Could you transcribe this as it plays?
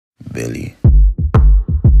Billy.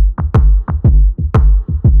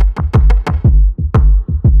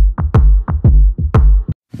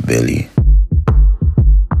 Billy.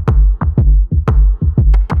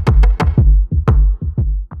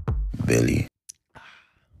 Billy.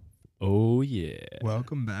 Oh, yeah.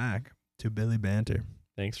 Welcome back to Billy Banter.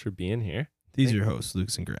 Thanks for being here. These are your hosts,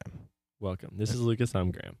 Lucas and Graham. Welcome. This is Lucas.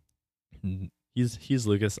 I'm Graham. Mm, He's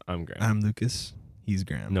Lucas. I'm Graham. I'm Lucas. He's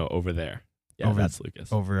Graham. No, over there. Yeah, Over- that's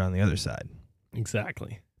Lucas. Over on the other side.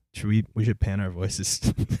 Exactly. We should pan our voices.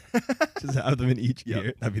 Just have them in each Yep.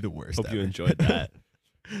 ear. That'd be the worst. Hope you ever. enjoyed that.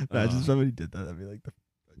 Imagine Uh, somebody did that. That'd be like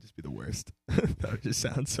that'd just be the worst. That would just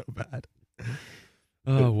sound so bad.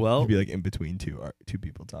 Oh, well, It'd be like in between two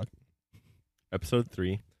people talking. episode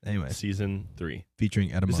 3, Anyway, season 3. featuring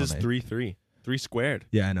Edamame. This is 3 squared.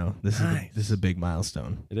 Yeah, I know. This Nice. is a big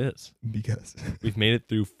milestone It is. because We've made it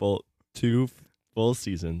through two full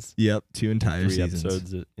seasons. yep, 2 entire 3 seasons.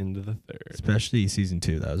 episodes into the third. Especially season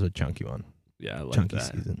 2. That was a chunky one. Yeah, I like Chunky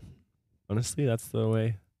that. season. Honestly, that's the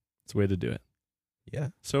way. It's the way to do it. Yeah.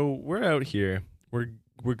 So we're out here.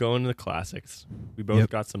 We're going to the classics. We both Yep.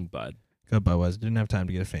 got some bud. Got Budweiser. Didn't have time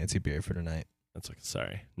to get a fancy beer for tonight. That's okay.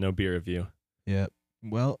 Sorry, no beer review. Yep.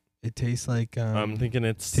 Well, it tastes like I'm thinking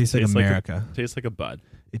tastes like America. tastes like a bud.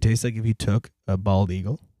 It tastes like if you took a bald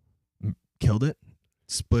eagle, killed it,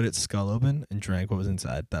 split its skull open, and drank what was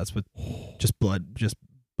inside. That's what just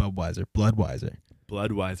Budweiser,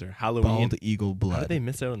 Bloodweiser. Halloween. bald eagle How blood. did they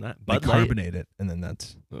miss out on that? They Bud Light. carbonate it, and then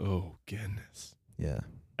that's Oh goodness. yeah.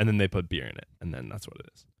 And then they put beer in it, and then that's what it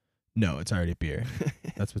is. No, it's already beer.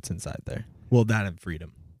 That's what's inside there. Well, that and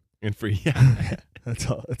freedom. And free. Yeah. That's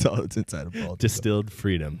all. That's all that's inside of bald eagle. Distilled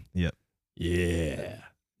freedom. Yep. Yeah.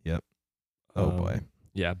 Oh Um, boy.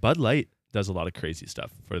 Yeah. Bud Light does a lot of crazy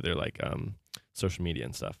stuff for their social media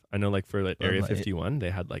and stuff. I know, like for Bud Area Light. 51, they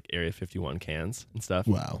had like Area 51 cans and stuff,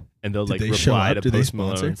 Wow. and they'll Did like they show reply up? to Did they Post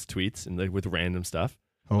sponsor? Malone's tweets and like with random stuff.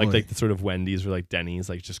 Holy. Like the sort of Wendy's or like Denny's,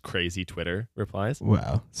 like just crazy Twitter replies.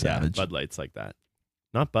 wow. Savage. Yeah, Bud Light's like that.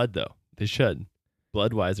 Not Bud though. They should.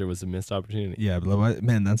 Bloodweiser was a missed opportunity. Yeah, but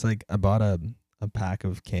man, that's like I bought a pack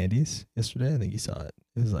of candies yesterday. I think you saw it.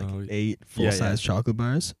 It was like Oh, 8 yeah, full-size chocolate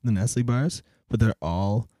bars, the Nestle bars, but they're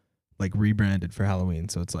all like rebranded for Halloween.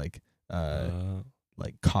 So it's like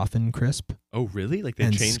like Coffin Crisp Oh really? Like they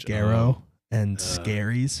and changed Scarrow and Uh.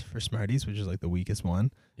 Scaries for Smarties, which is like the weakest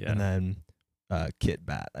one, Yeah. and then Kit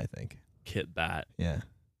Bat, I think. Kit Bat. Yeah.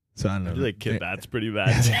 So I don't I know. feel like Kit They- Bat's pretty Yeah,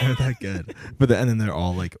 bad. they're that good. But and then they're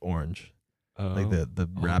all like orange. Like the Oh,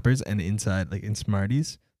 wrappers, and inside, like in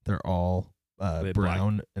Smarties, they're all They have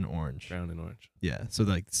brown and orange. brown and orange. Yeah, so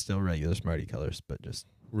like still regular Smartie colors, but just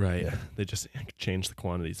Right. Yeah. They just changed the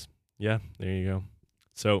quantities. Yeah, there you go.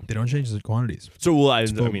 So they don't change the quantities. well I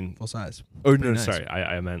It's full, mean full size. oh pretty no, nice. sorry.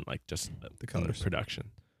 I meant like just The colors.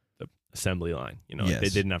 production. The assembly line. You know, like they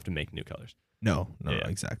Yes. didn't have to make new colors. No, Yeah.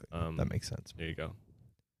 exactly. That makes sense. There you go.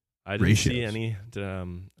 I didn't see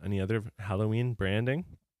Ratios. any other Halloween branding.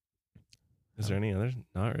 Is there any others?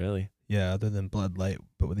 Not really. Yeah, other than Blood Light,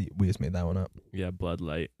 but we just made that one up. Yeah, Bud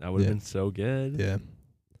Light. That would have Yeah. been so good.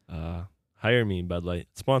 Yeah, Hire me, Bud Light.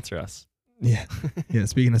 Sponsor us. yeah, yeah.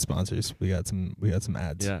 Speaking of sponsors, we got some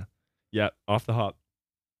ads. Yeah. Yeah. Off the hop.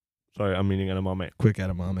 Sorry, I'm eating edamame. Quick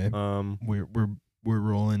edamame. We're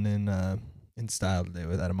rolling in style today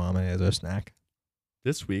with edamame as our snack.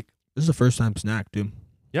 This week. This is the first time snack, dude.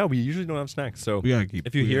 Yeah, we usually don't have snacks. So We gotta keep.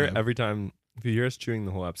 if you we hear gotta- every time, if you hear us chewing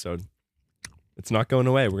the whole episode, it's not going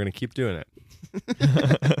away. We're going to keep doing it.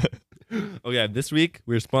 Okay, this week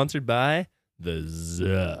we're sponsored by the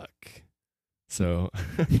Zuck. So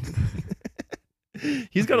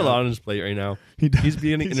he's got a lot on his plate right now. He's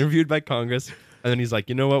being interviewed by Congress, and then he's like,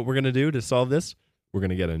 you know what we're going to do to solve this? We're going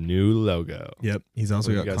to get a new logo. Yep. He's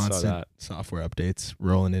also You got guys saw constant that. software updates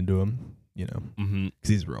rolling into him, Mm-hmm. because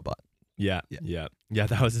he's a robot. Yeah, Yeah. yeah. Yeah,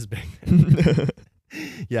 that was his big.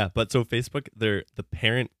 Yeah, but so Facebook, they're the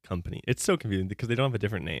parent company. It's so confusing because they don't have a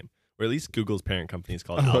different name. Or at least Google's parent company is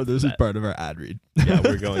called Oh, this is Alphabet. part of our ad read. Yeah,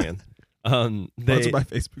 we're going in. Sponsored by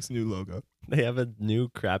Facebook's new logo. They have a new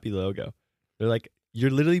crappy logo. They're like, you're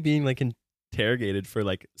literally being like interrogated for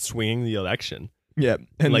like swinging the election. Yeah,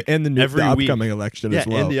 and Like, and the new every the week. upcoming election Yeah, as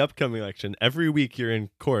well. and the upcoming election. Every week you're in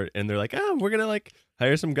court and they're like, we're going to like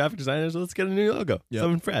hire some graphic designers. Let's get a new logo. Yep.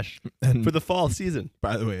 Something fresh And for the fall season.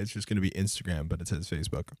 by the way, it's just going to be Instagram, but it says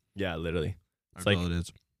Facebook. Yeah, literally. It's That's like all it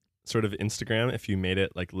is. sort of Instagram if you made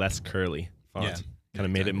it like less curly font. Yeah. Kind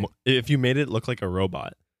of made it exactly. if you made it look like a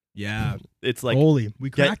robot. Yeah, It's like holy, we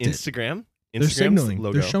yeah, cracked it. Instagram. They're Instagram's signaling.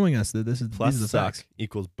 logo They're showing us that this is plus these are the Zuck facts.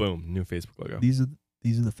 equals boom, new Facebook logo. These are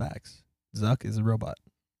the facts. Zuck is a robot,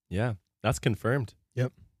 Yeah, that's confirmed.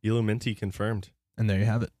 Yep. Illuminati confirmed. and there you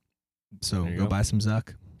have it. So There you go go. buy some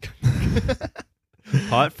Zuck.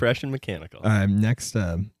 Hot, fresh, and mechanical. Next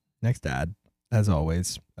ad, as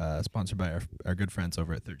always, sponsored by our good friends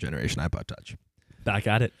over at Third Generation iPod Touch. Back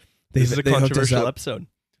at it. They- This is a they hooked us controversial up. episode.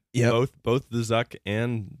 Yep. Both the Zuck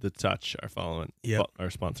and the Touch are following. Yep. Are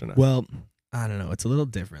sponsoring us. Well, I don't know. It's a little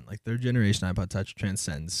different. Like Third Generation iPod Touch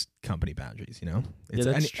transcends company boundaries. You know,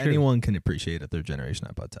 that's true. anyone can appreciate a Third Generation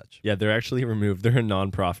iPod Touch. yeah, they're actually removed. They're a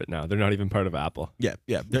non-profit now. They're not even part of Apple. Yeah,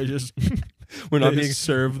 yeah. They're just We're not they being just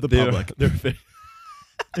serve the they're- public. They're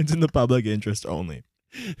It's in the public interest only.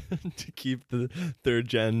 to keep the third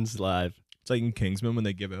gens live. It's like in Kingsman when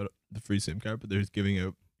they give out the free SIM card, but they're just giving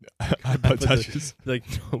out iPod Touches. Like,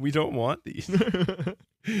 no, we don't want these.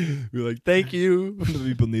 We're like, thank you. The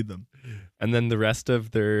people need them. And then the rest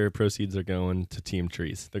of their proceeds are going to Team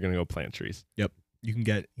Trees. They're going to go plant trees. You can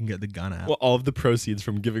get the gun app. Well, all of the proceeds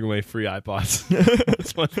from giving away free iPods.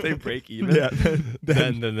 Once they break even, Yeah,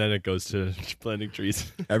 then it goes to planting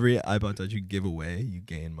trees. Every iPod Touch you give away, you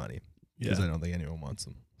gain money because Yeah. I don't think anyone wants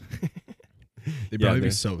them. They'd Yeah, probably be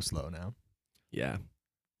they're- so slow now. Yeah.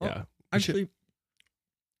 Well, Yeah. Actually,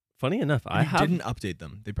 Funny enough, if I you didn't have. update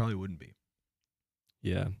them, they probably wouldn't be.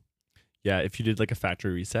 Yeah. Yeah. If you did like a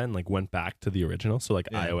factory reset and like went back to the original, so like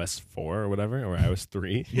Yeah. iOS 4 or whatever, or iOS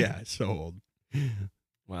 3. Yeah, it's so old.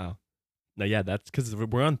 Wow. Now, yeah, that's because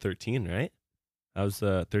we're on 13, right? That was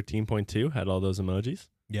 13.2, had all those emojis.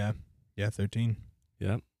 Yeah, 13.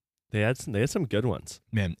 They had some good ones.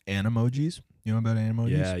 Man, animojis. You know about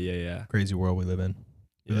animojis? Yeah. Crazy world we live in.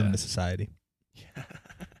 We live in Yeah. a society.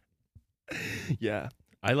 Yeah.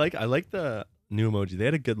 I like the new emoji. They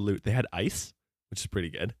had a good loot. They had ice, which is pretty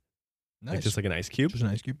good. Nice. Like just like an ice cube. Just an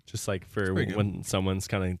ice cube. Just like for pretty good. when someone's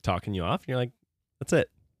kind of talking you off, and you're like, that's it.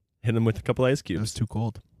 Hit them with a couple ice It was cubes. too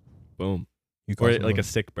cold. Boom. You Or call like a someone-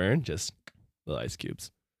 sick burn, just little ice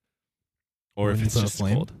cubes. Or When if you it's put a just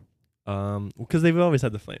flame? cold. Because they've always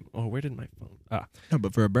had the flame. Oh, where did my phone? No,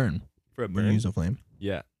 but for a burn, For a when you burn. use a flame.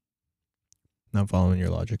 Yeah. Not following your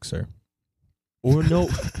logic, sir. Or no.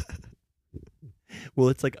 Well,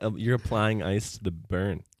 it's like you're applying ice to the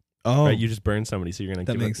burn. Oh, Right? You just burn somebody, so you're gonna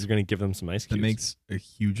That give makes- you're gonna give them some ice that cubes. makes a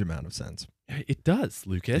huge amount of sense. It does,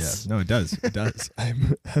 Lucas. Yeah, no, it does. It does.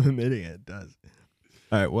 I'm admitting it. It does.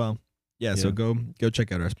 All right. Well, yeah. So Yeah. go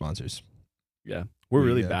check out our sponsors. Yeah. We're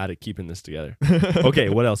really Yeah. bad at keeping this together. Okay,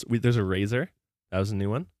 what else? There's a razor. That was a new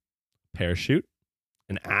one. Parachute.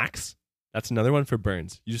 An axe. That's another one for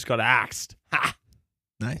burns. You just got axed. Ha!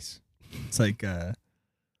 Nice. It's like nah,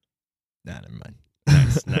 never mind.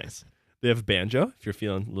 Nice, nice. They have banjo. If you're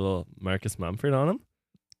feeling a little Marcus Mumford on them,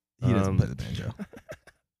 He doesn't Um, play the banjo.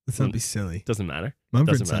 Let's not be silly. doesn't matter.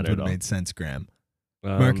 Mumford doesn't Sons matter would at have all. made sense, Graham.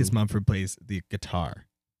 Marcus Mumford plays the guitar.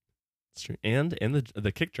 It's true. And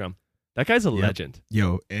the kick drum. That guy's a Yep. legend.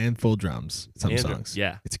 Yo, and full drums. Some And songs.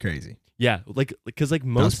 Yeah. It's crazy. Yeah, because like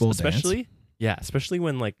most, Gospel dance? especially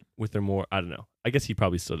when like with their more, I don't know. I guess he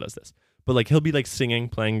probably still does this, but like he'll be like singing,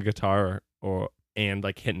 playing a guitar, or and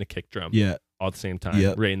like hitting a kick drum Yeah. all at the same time,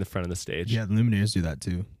 Yep. right in the front of the stage. Yeah, the Lumineers do that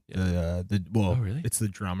too. Yeah. Well, Oh, really? it's the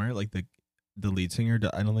drummer, like the lead singer.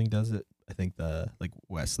 I don't think does it. I think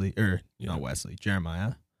Wesley or Yeah. not Wesley,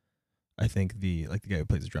 Jeremiah. I think the guy who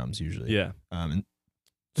plays the drums usually. Yeah. And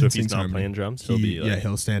So if sings he's not harmony. playing drums, he'll be like,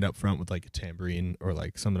 he'll stand up front with like a tambourine or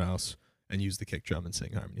like something else and use the kick drum and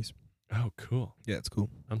sing harmonies. oh, cool. Yeah, it's cool.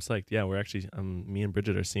 I'm psyched. Yeah, we're actually, me and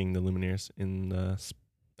Bridget are seeing the Lumineers in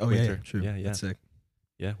Oh Winter. true. Yeah, yeah. That's sick.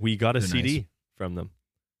 yeah. We got a They're CD nice. from them.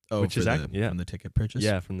 Oh, Which for is the, yeah. from the ticket purchase.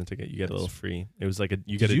 Yeah, from the ticket, you get a Nice. little free. It was like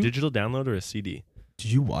you Did get a you- digital download or a CD.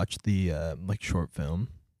 Did you watch the like short film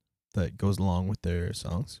that goes along with their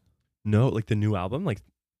songs? No, like the new album, like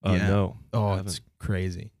Yeah. no. Oh, I it's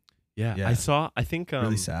crazy. Yeah, Yeah. I saw. I think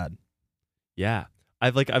Really sad. yeah,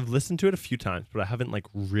 I've listened to it a few times, but I haven't like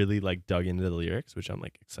really like dug into the lyrics, which I'm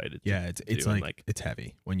like excited. Yeah, it's do and, like, like- it's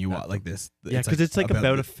heavy when you watch like this. Yeah, because it's like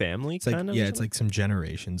about a family it's like kind of. yeah, it's like some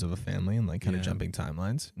generations of a family and like kind of Yeah. jumping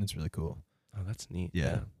timelines, and it's really cool. oh, that's neat.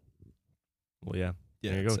 Yeah. Well, yeah.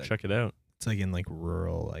 Yeah, There you it's go. like, Check it out. it's like in like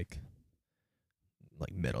rural like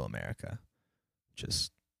middle America,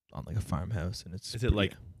 just on like a farmhouse, and it's Is it pretty-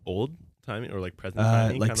 like old time or like present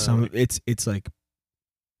time? like some it's like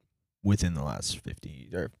within the last 50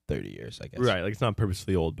 or 30 years, I guess. right. Like it's not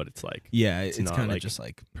purposefully old, but it's like Yeah, It's it's not, kind of like, just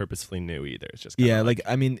like purposefully new either. It's just kinda yeah, like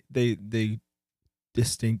I mean they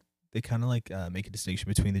kind of like make a distinction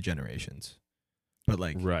between the generations, but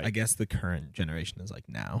like Right. I guess the current generation is like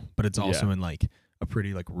now, but it's also Yeah. in like a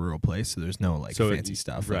pretty like rural place, so there's no like So it- fancy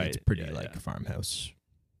stuff. Like, it's right, pretty yeah, like yeah. farmhouse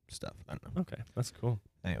stuff. I don't know. okay, that's cool.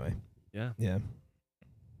 Anyway, Yeah. yeah.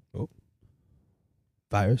 Oh,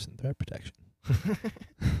 virus and threat protection.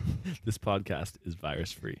 This podcast is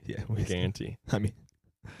virus free. Yeah, We guarantee. I mean,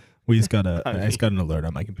 we just got I I just got an alert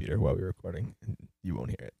on my computer while we were recording, and you won't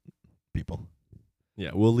hear it, people.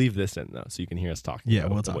 Yeah, we'll leave this in though, so you can hear us talking. Yeah,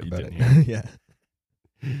 about we'll talk what you about it. didn't hear.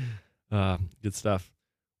 Yeah. Good stuff.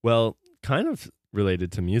 Well, kind of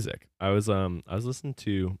related to music. I was listening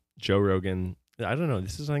to Joe Rogan. I don't know.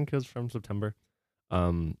 This is I think it was from September.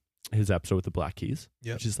 His episode with the Black Keys,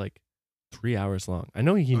 Yep. which is like 3 hours long. I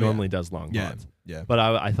know he Oh, normally does long Yeah. pods, Yeah. but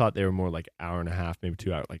I thought they were more like hour and a half, maybe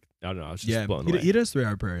 2 hours. Like I don't know. I was just Yeah. blown He, away. he does 3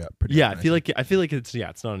 hour pretty. Yeah, often, I feel like it's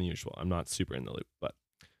it's not unusual. I'm not super in the loop,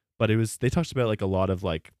 but it was they talked about like a lot of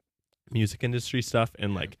like music industry stuff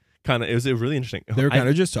and like kind of it was really interesting. They were kind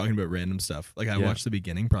of just talking about random stuff. Like I Yeah. watched the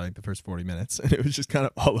beginning, probably like the first 40 minutes, and it was just kind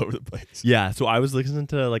of all over the place. Yeah, so I was listening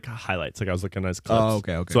to like highlights. Like I was looking at his clips. Oh,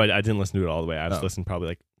 okay. So I didn't listen to it all the way. I was Oh. listening probably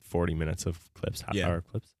like 40 minutes of clips, half Yeah. hour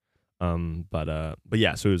clips. But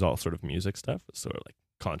yeah, so it was all sort of music stuff, sort of like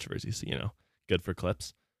controversy, so good for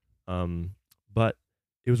clips. But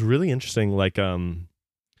it was really interesting. Like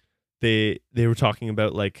they were talking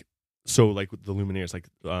about like with the Lumineers like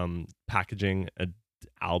packaging an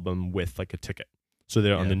album with like a ticket. So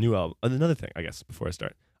they're on Yeah. the new album. Another thing, I guess, before I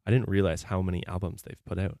start, I didn't realize how many albums they've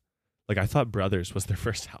put out. Like I thought Brothers was their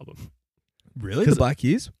first album. Really? 'Cause- The Black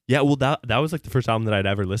Keys? Yeah, well that was like the first album that I'd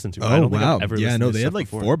ever listened to. I Oh don't think wow. I've ever Yeah, listened no, to they this had stuff like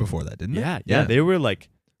before. 4 before that, didn't they? Yeah, they were like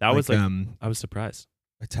that was like I was surprised.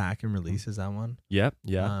 Attack and Release is that one? Yeah.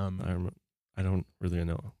 I don't really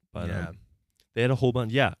know, but yeah. they had a whole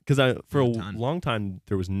bunch. Yeah, because for a A ton. long time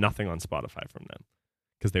there was nothing on Spotify from them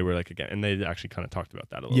because they were like again, and they actually kind of talked about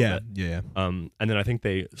that a little Yeah, bit. yeah. And then I think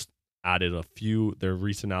they added a few their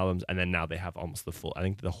recent albums, and then now they have almost the full. I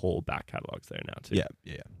think the whole back catalog's there now too.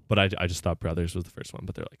 Yeah. But I just thought Brothers was the first one,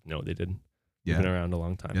 but they're like, no, they didn't. They've been Yeah. around a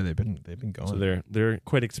long time. Yeah, they've been going. So they're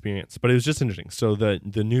quite experienced. But it was just interesting. So the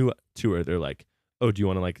new tour, they're like, oh, do you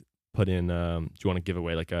want to like put in? Do you want to give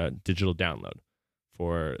away like a digital download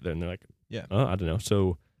for? Then they're like, Yeah. oh, I don't know.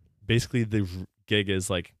 So basically, the gig is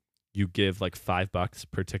like you give like $5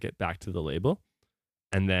 per ticket back to the label,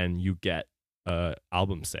 and then you get a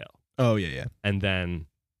album sale, Oh yeah.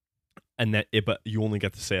 but you only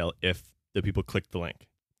get the sale if the people click the link.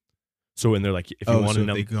 So when they're like, if you Oh, want so to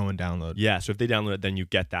know, they go and download. yeah, so if they download it, then you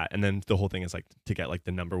get that, and then the whole thing is like to get like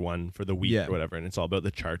the number one for the week Yeah. or whatever, and it's all about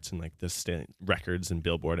the charts and like the records and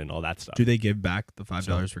Billboard and all that stuff. Do they give back the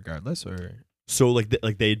 $5 regardless, or? So like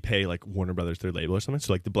they'd pay like Warner Brothers their label or something.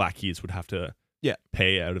 So like the Black Keys would have to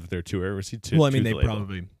pay out of their tour receipt to. Well, I mean, to they the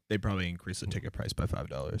label. probably increase the ticket price by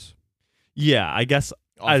 $5. Yeah, I guess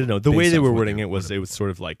I don't know. The way based they off were what wording they it was would've-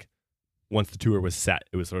 sort of like once the tour was set,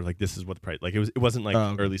 it was sort of like this is what the price. Like it wasn't like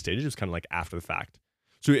Oh, okay. early stages. It was kind of like after the fact.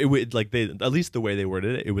 So it would like they at least the way they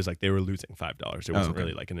worded it, it was like they were losing $5. It wasn't okay.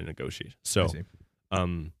 really like in a negotiation. I So see.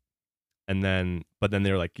 and then but then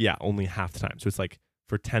they were like, yeah, only half the time. So it's like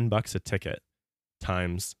for $10 a ticket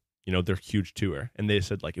times their huge tour, and they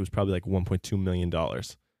said like it was probably like $1.2 million.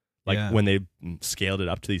 Like Yeah. when they scaled it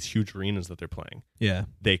up to these huge arenas that they're playing, Yeah.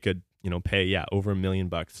 they could pay over $1 million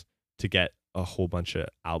to get a whole bunch of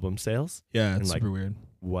album sales. Yeah, And, it's like, super weird.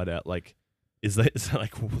 What like is that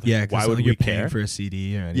like Yeah, why would you're we paying care? for a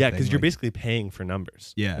CD or anything? Yeah, because you're like- basically paying for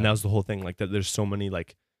numbers. Yeah. And that was the whole thing. Like that there's so many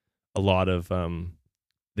like a lot of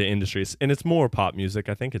the industries, and it's more pop music.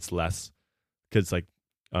 I think it's less because like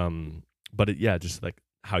but just like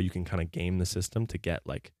how you can kind of game the system to get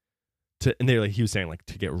like and they're like he was saying like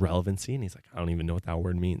to get relevancy, and he's like I don't even know what that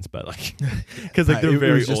word means, but like because like they're It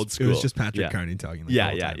very was just- old school. It was just Patrick Yeah. Carney talking. Like, Yeah, the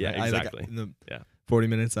whole yeah, time, yeah, right? exactly. In the Yeah. 40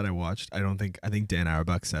 minutes that I watched, I think Dan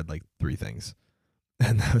Auerbach said like 3 things,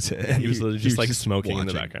 and that was it. And He was literally just, like, smoking in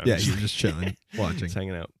the watching. background. Yeah, he was just chilling, watching. Just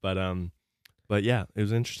hanging out. But yeah, it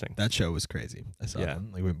was interesting. That show was crazy. I saw Yeah.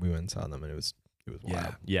 them. Like we went and saw them, and it was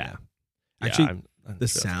wild. Yeah. Actually, I'm sure the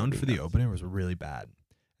that's gonna sound be for the nuts. opener was really bad,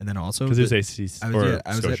 and then also Because it was the- AC I was- or yeah, I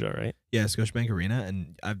was at- Scotia, right? yeah, Scotiabank Arena,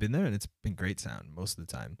 and I've been there, and it's been great sound most of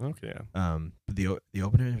the time. Okay, yeah. But the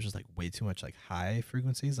opener was just like way too much like high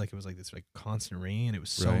frequencies. Like it was like this like constant ringing, and it was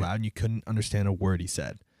so Right. loud, and you couldn't understand a word he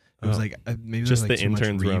said. It was Oh. like maybe Just there was, the like, too much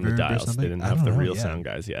interns were on the reverb or dials. They something. didn't I have don't the know, real yeah. sound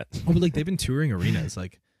guys yet. Oh, but like they've been touring arenas.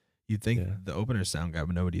 Like you'd think Yeah. the opener sound guy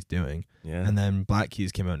would know what he's doing. Yeah. And then Black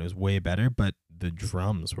Keys came out and it was way better, but the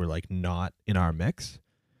drums were like not in our mix.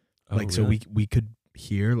 Oh, Like so really? we could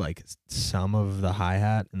hear like some of the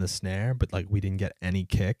hi-hat and the snare, but like we didn't get any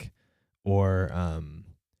kick or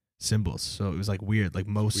cymbals. So it was like weird. Like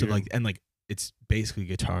most of Weird. like and like it's basically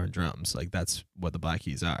guitar and drums. Like that's what the Black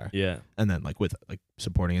Keys are. Yeah. And then like with like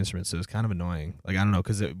supporting instruments. So it was kind of annoying. Like I don't know,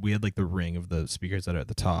 because we had like the ring of the speakers that are at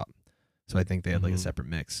the top. So I think they had like a Mhm. separate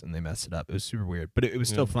mix and they messed it up. It was super weird, but it was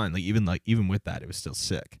still Yeah. fun. Like even with that, it was still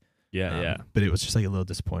sick. Yeah. But it was just like a little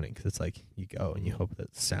disappointing because it's like you go and you hope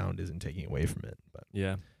that sound isn't taking away from it. But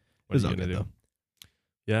Yeah. it What was are all you gonna good do? though.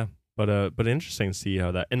 Yeah. But interesting to see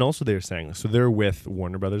how that, and also they're saying, so they're with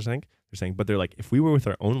Warner Brothers, I think. They're saying, but they're like, if we were with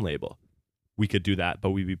our own label, we could do that, but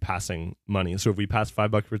we'd be passing money. So if we pass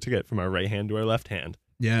 $5 per ticket from our right hand to our left hand,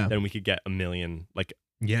 Yeah. then we could get 1 million, like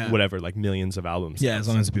Yeah. whatever, like millions of albums. Yeah, as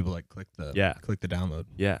long as people like click the Yeah. download.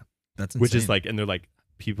 Yeah. That's insane. Which is like, and they're like,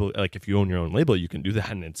 people, like if you own your own label, you can do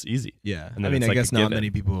that and it's easy. yeah. and I then mean, it's I like a guess not given. many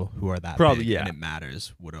people who are that Probably, big yeah. and it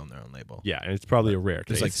matters would own their own label. Yeah. And it's probably a rare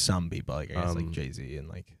There's case. like some people, like I guess like Um, Jay-Z and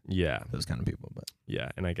like yeah. those kind of people, but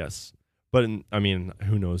Yeah. And I guess, but I mean,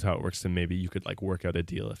 who knows how it works? And maybe you could like work out a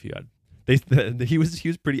deal if you had, he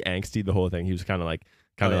was pretty angsty the whole thing. He was kind of like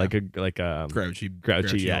grouchy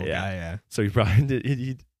yeah, old yeah. guy, yeah. So he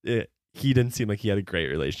probably he didn't seem like he had a great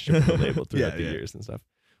relationship with the label throughout the Yeah. years and stuff.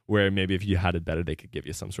 Where maybe if you had it better, they could give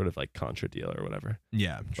you some sort of like contra deal or whatever.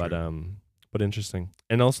 Yeah, But interesting.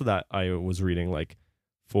 And also that I was reading like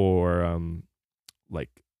for like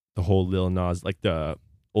the whole Lil Nas, like the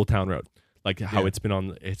Old Town Road, like how Yeah.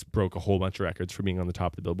 it's broke a whole bunch of records for being on the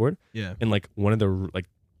top of the Billboard. yeah. And like one of the like,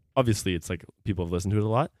 obviously it's like people have listened to it a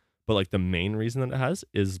lot, but like the main reason that it has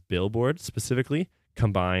is Billboard specifically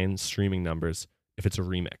combines streaming numbers if it's a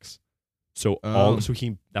remix. So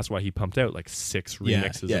that's why he pumped out like 6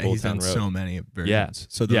 remixes of Old he's Town done Road. so many versions. Yeah.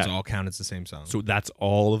 So those Yeah. all count as the same song. So that's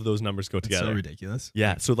all of those numbers go It's together. so ridiculous.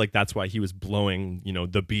 Yeah, so like that's why he was blowing,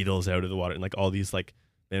 the Beatles out of the water and like all these like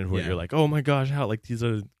bands where Yeah. you're like, oh my gosh, how like these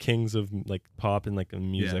are kings of like pop and like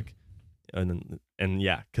music, and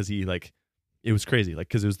yeah, because he like it was crazy, like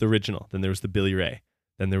because it was the original, then there was the Billy Ray,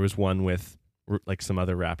 then there was one with like some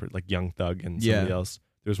other rapper like Young Thug and somebody else.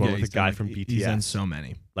 There was one with he's a guy done, from like, BTS, He's done so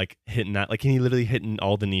many. like hitting that, like he literally hitting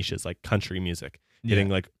all the niches, like country music, hitting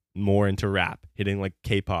Yeah. like more into rap, hitting like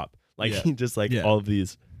K-pop, like Yeah. he just like Yeah. all of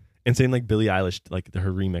these. And same like Billie Eilish, like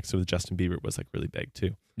her remix with Justin Bieber was like really big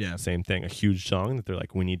too. Yeah. Same thing, a huge song that they're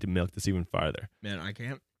like, we need to milk this even farther. Man, I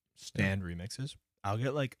can't stand remixes. I'll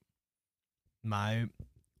get like on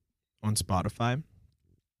Spotify,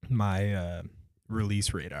 my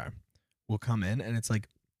release radar will come in and it's like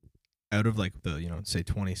out of like the, say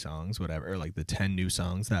 20 songs, whatever, or like the 10 new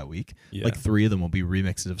songs that week, Yeah, like 3 of them will be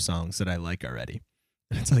remixes of songs that I like already.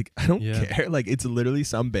 And it's like, I don't Yeah. care. Like it's literally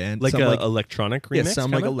some band, like some, a electronic remix. yeah,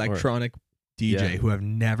 some like kinda? Or- electronic DJ Yeah. who I've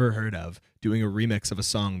never heard of doing a remix of a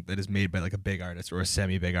song that is made by like a big artist or a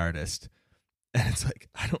semi-big artist. And it's like,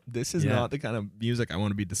 this is Yeah. not the kind of music I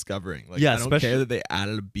want to be discovering. Like, Yeah, I don't especially- care that they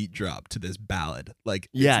added a beat drop to this ballad. Like,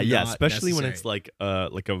 yeah, it's yeah, not especially when necessary. it's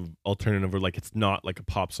like a alternative or like it's not like a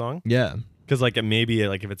pop song. yeah, Because like maybe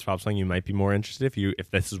like if it's a pop song, you might be more interested if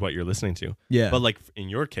this is what you're listening to. yeah. But like in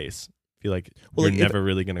your case, I feel like Well, you're like, if- never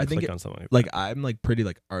really gonna I think click it- on something like I'm like pretty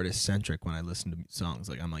like artist centric when I listen to songs.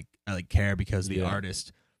 Like I'm like I like care because the Yeah.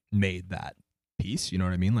 artist made that piece. You know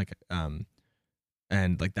what I mean? Like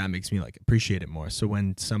and like that makes me like appreciate it more. So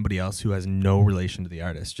when somebody else who has no relation to the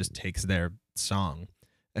artist just takes their song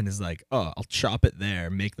and is like, oh, I'll chop it there,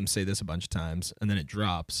 make them say this a bunch of times, and then it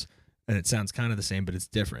drops and it sounds kind of the same, but it's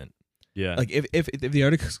different. yeah, Like if the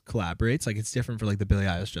artist collaborates, like it's different for like the Billie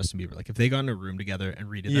Eilish, Justin Bieber. Like if they got in a room together and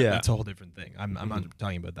redid that, Yeah. that's a whole different thing. I'm not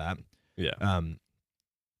talking about that. yeah,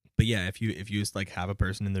 But yeah, if you just like have a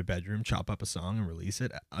person in their bedroom chop up a song and release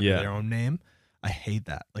it under Yeah. their own name, I hate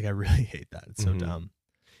that. Like I really hate that. It's so Mhm. dumb.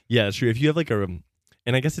 yeah. It's true. If you have like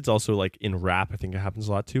and I guess it's also like in rap, I think it happens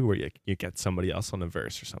a lot too, where you get somebody else on a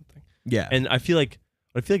verse or something. Yeah. And I feel like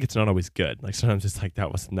it's not always good. Like sometimes it's like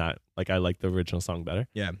that wasn't that. Like I like the original song better.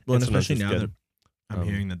 yeah. Well, and sometimes especially it's now good. that I'm Um,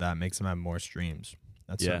 hearing that makes them have more streams.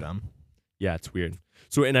 That's Yeah. so dumb. Yeah, it's weird.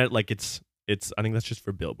 So and I like it's I think that's just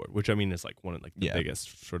for Billboard, which I mean is like one of like the Yeah.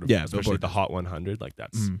 biggest sort of, Yeah, especially Billboard the is- Hot 100. Like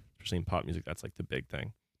that's Mhm. especially in pop music, that's like the big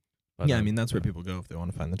thing. But, Yeah, I mean that's where people go if they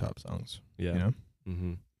want to find the top songs. yeah, You know?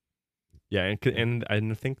 mm-hmm. Yeah, and I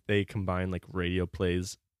think they combine like radio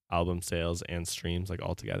plays, album sales, and streams like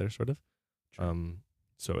all together, sort of. True.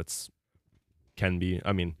 So it's can be.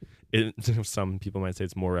 I mean, some people might say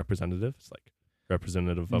it's more representative. It's like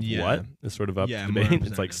representative of Yeah. what is sort of up Yeah, to more debate. It's like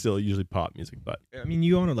representative. still usually pop music, but I mean,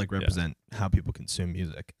 you want to like represent how people consume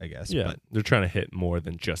music, I guess. yeah, But they're trying to hit more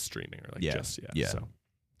than just streaming or like Yeah, just yeah. So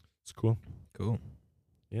it's cool. cool.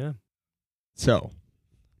 Yeah. So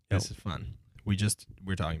Yo. this is fun.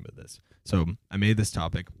 We're talking about this. So I made this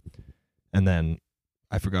topic, and then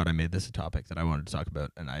I forgot I made this a topic that I wanted to talk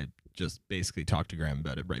about, and I just basically talked to Graham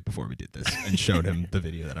about it right before we did this, and showed him the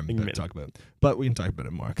video that I'm about to talk about. But we can talk about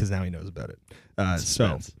it more because now he knows about it. So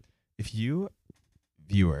Suspense. if you,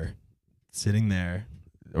 viewer, sitting there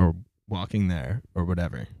or walking there or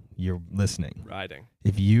whatever, you're listening, Riding.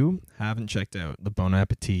 if you haven't checked out the Bon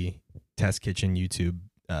Appetit Test Kitchen YouTube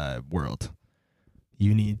world,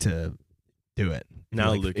 you need to do it.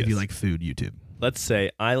 Now, if Lucas, you like food YouTube. let's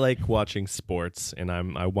say I like watching sports and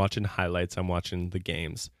I'm watching highlights, I'm watching the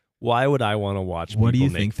games. Why would I want to watch What do people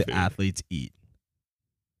you make think the food? athletes eat?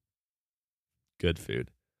 Good food.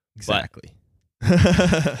 Exactly.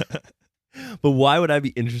 But why would I be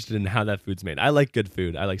interested in how that food's made? I like good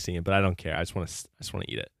food. I like seeing it, but I don't care. I just want to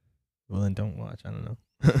eat it. Well, then don't watch. I don't know.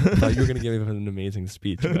 I thought you were going to give me an amazing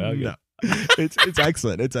speech. But okay. No. It's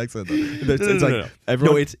excellent. It's excellent. Though. It's No, like no.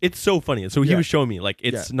 everyone. No, it's so funny. So he Yeah. was showing me like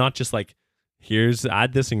it's not just like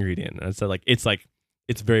add this ingredient. And it's like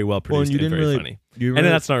it's very well produced you and didn't very really- funny. you And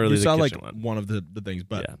that's not really you the saw kitchen like one. one of the things,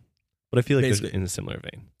 but yeah. But I feel like there's basically- in a similar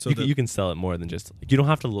vein. So You can sell it more than just like, you don't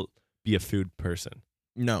have to be a food person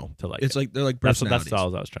no, to like it's it. like they're like That's personalities. the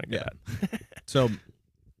styles I was trying to get at. So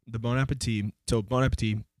the Bon Appetit, Bon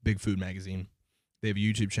Appetit, big food magazine. They have a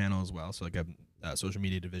YouTube channel as well, so like a social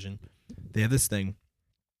media division. They have this thing,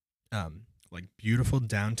 like beautiful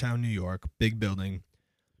downtown New York, big building,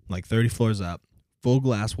 like 30 floors up, full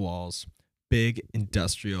glass walls, big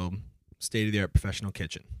industrial, state of the art professional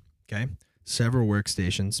kitchen. Okay, several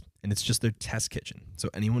workstations, and it's just their test kitchen. So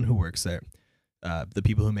anyone who works there, the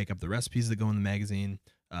people who make up the recipes that go in the magazine,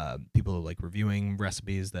 people like reviewing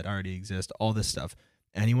recipes that already exist, all this stuff.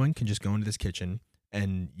 Anyone can just go into this kitchen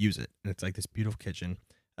and use it. And it's like this beautiful kitchen.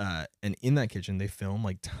 And in that kitchen, they film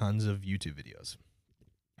like tons of YouTube videos.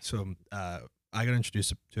 So I got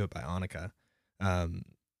introduced to it by Annika,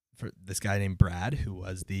 for this guy named Brad, who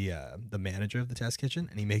was the manager of the test kitchen,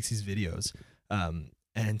 and he makes these videos.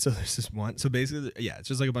 And so there's this one. So basically, yeah, it's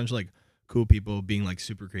just like a bunch of like cool people being like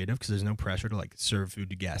super creative because there's no pressure to like serve food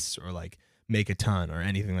to guests or like make a ton or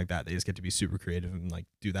anything like that. They just get to be super creative and like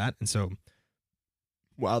do that. And so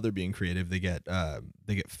while they're being creative, they get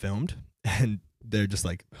filmed and they're just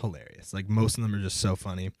like hilarious. Like most of them are just so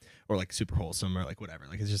funny or like super wholesome or like whatever.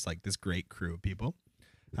 Like it's just like this great crew of people.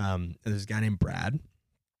 And there's a guy named Brad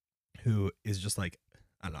who is just like,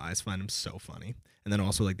 I don't know, I just find him so funny. And then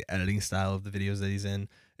also like the editing style of the videos that he's in,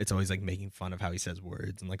 it's always like making fun of how he says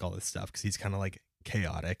words and like all this stuff because he's kind of like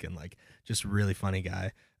chaotic and like just really funny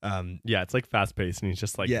guy. Yeah, it's like fast paced, and he's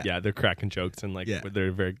just like, Yeah. they're cracking jokes, and like Yeah.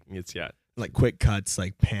 they're very, Like quick cuts,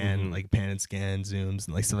 like pan Mhm. and scan zooms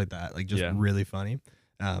and like stuff like that. Like just Yeah. really funny.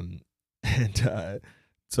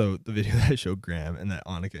 So the video that I showed Graham and that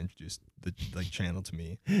Annika introduced the like channel to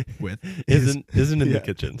me with isn't in Yeah. the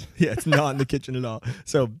kitchen. yeah, it's not in the kitchen at all.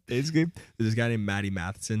 So basically, there's this guy named Matty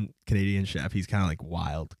Matheson, Canadian chef. He's kind of like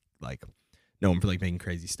wild, like known for like making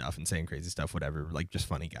crazy stuff and saying crazy stuff, whatever. Like just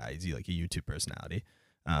funny guy. He's like a YouTube personality.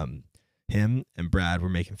 Him and Brad were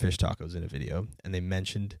making fish tacos in a video, and they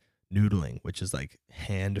mentioned noodling, which is like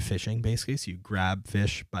hand fishing basically. So you grab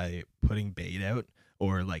fish by putting bait out,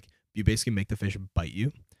 or like you basically make the fish bite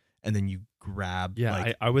you, and then you grab. Yeah,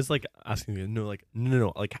 like, I was like asking you, no,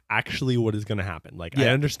 like actually, what is gonna happen? Like, I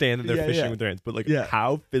Yeah. understand that they're Yeah, fishing yeah. with their hands, but like, Yeah.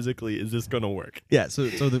 how physically is this gonna work? Yeah, so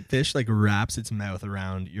the fish like wraps its mouth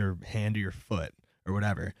around your hand or your foot or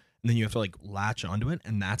whatever, and then you have to like latch onto it,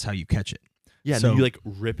 and that's how you catch it. Yeah, and So- then you like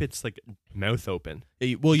rip its like mouth open.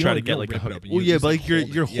 Well, You try to get like a hook. Well, yeah, but like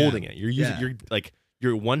you're holding it. You're using you're like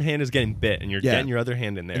your one hand is getting bit, and you're Yeah. getting your other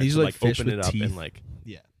hand in there And these to are, like like, fish open it with up teeth. and like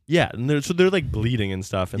Yeah. and they're like bleeding and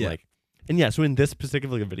stuff and Yeah. like and yeah. So in this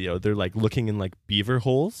particular video, they're like looking in like beaver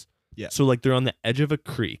holes. Yeah. So like they're on the edge of a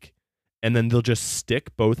creek, and then they'll just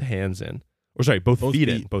stick both hands in, or sorry, both feet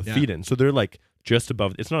in, both yeah. feet in. So they're like just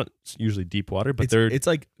above. It's not usually deep water, but it's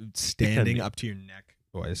like standing be. up to your neck.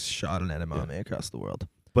 Oh, I shot an edamame across the world.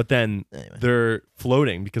 But then Anyway. they're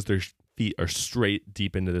floating because their feet are straight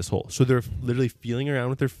deep into this hole. So they're literally feeling around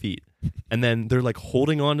with their feet, and then they're like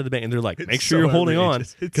holding on to the bank, and they're like, It's make sure so you're holding on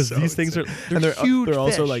outrageous. It's because so these things are insane. they're huge. They're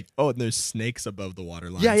also fish. like, and there's snakes above the water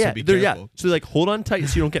line. yeah, So be they're careful. So like hold on tight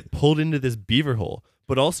so you don't get pulled into this beaver hole,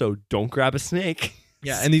 but also don't grab a snake.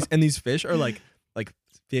 Yeah, and these fish are like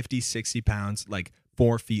 50, 60 pounds, like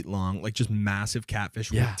 4 feet long, like just massive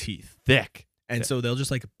catfish Yeah. with teeth. Thick. And so they'll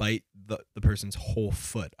just like bite the person's whole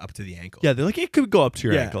foot up to the ankle. Yeah, they're like it could go up to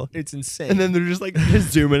your Yeah, ankle, It's insane. and then they're just like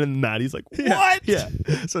just zooming, and Maddie's like, what? Yeah.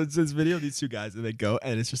 So it's this video of these two guys, and they go,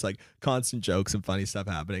 and it's just like constant jokes and funny stuff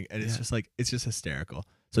happening, and it's Yeah. just like it's just hysterical.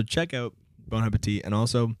 So check out Bon Appetit, and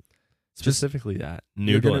also Specifically that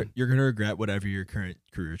you're noodling. gonna regret whatever your current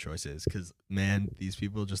career choice is, because man, these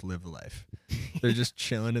people just live the life. They're just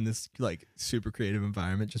chilling in this like super creative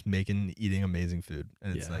environment, just eating amazing food,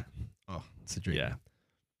 and it's Yeah. like, oh, it's a dream. Yeah,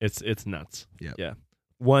 it's nuts. Yep. Yeah.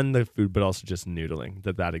 one, the food, but also just noodling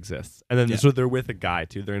that exists. And then Yeah. so they're with a guy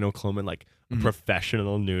too. They're in Oklahoma, like a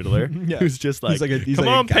professional noodler Yeah. who's just like, he's come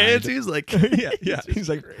like a on, guide. pansies. Like, yeah. just He's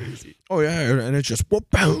like, crazy. oh yeah, and it's just whoop,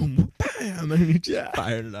 boom, whoop, bam, and he just Yeah.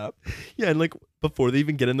 fired it up. Yeah, and like before they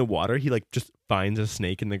even get in the water, he like just finds a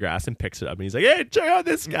snake in the grass and picks it up, and he's like, "Hey, check out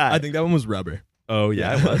this guy." I think that one was rubber. Oh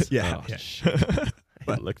yeah, it was. Yeah, Oh, yeah. shit.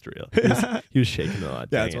 It looked real. He was shaking a lot.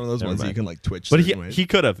 Yeah, Dang it's it. one of those Never ones that you mind. can like twitch. But certain ways. he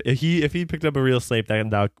could have if he picked up a real snake,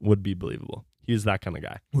 that would be believable. He was that kind of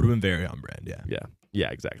guy. would have been very on brand. Yeah. Yeah,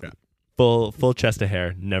 exactly. Yeah. Full chest of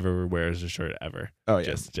hair. Never wears a shirt ever. Oh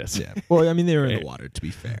yeah. Just Yeah. Well, I mean, they were in Right. the water. To be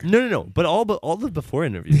fair. No. But all the before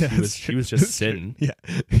interviews, Yeah, he that's was true. just That's true. sitting. Yeah.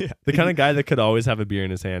 Yeah. The kind of guy that could always have a beer in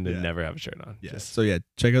his hand and Yeah. never have a shirt on. Yeah. Just So yeah,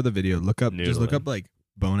 check out the video. Just look Noodling. up like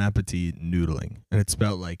Bon Appetit noodling, and it's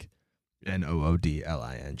spelled like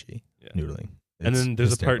Noodling. Yeah. Noodling. And It's then there's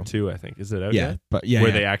hysterical. a part 2, I think. Is it out Yeah, yet? but yeah, where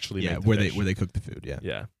yeah, they actually yeah, make the where fish. they cook the food. Yeah.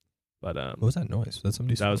 Yeah. But What was that noise? Was that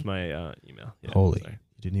somebody's that was phone? my email. Yeah, Holy. sorry.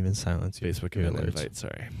 You didn't even silence your Facebook your event alerts. invite.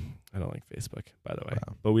 Sorry. I don't like Facebook, by the way.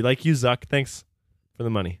 Wow. But we like you, Zuck. Thanks for the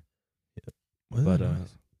money. What is But that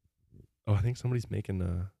noise? oh, I think somebody's making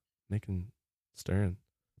stirring.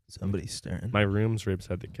 Somebody's staring. My room's right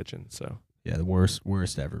beside the kitchen, so Yeah, the worst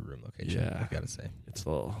ever room location. Yeah. I gotta say, it's a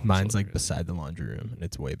little. mine's like weird. beside the laundry room, and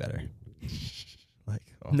it's way better. Like,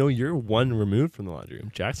 oh. No, you're one removed from the laundry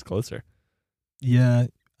room. Jack's closer. Yeah,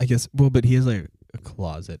 I guess. Well, but he has like a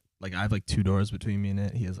closet. Like I have like 2 doors between me and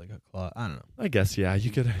it. He has like a closet. I don't know. I guess yeah.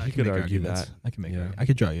 You could I you can could make argue arguments. that. I can make. Yeah. I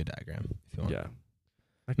could draw you a diagram if you want. Yeah.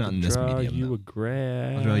 I Not could in this draw medium, you though. a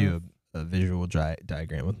graph. I'll draw you a visual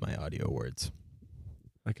diagram with my audio words.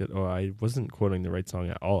 I could. Oh, I wasn't quoting the right song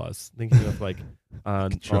at all. I was thinking of like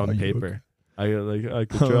on draw you a paper. I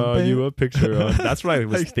could On draw you paper. a picture. On. That's what I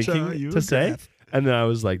was I draw thinking you to a say, graph. and then I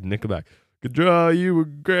was like Nickelback. Could draw you a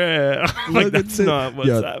graph. like Look at that's this. not what's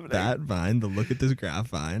Yo, happening. That vine, the look at this graph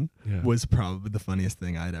vine, Yeah. was probably the funniest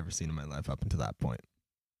thing I had ever seen in my life up until that point.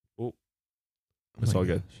 Oh. Oh It's my all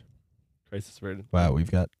good. gosh. Crisis averted. Wow, we've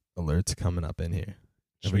got alerts coming up in here.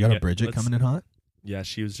 Should Have we got a get- Bridget let's- coming in hot? Yeah,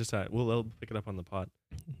 she was just at. We'll pick it up on the pod.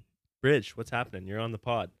 Bridge, what's happening? You're on the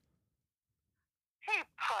pod. Hey,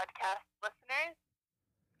 podcast listeners.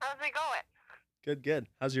 How's it going? Good.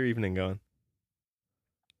 How's your evening going?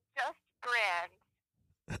 Just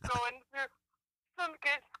grand. Going through some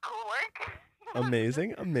good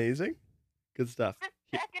schoolwork. Amazing. Good stuff. Just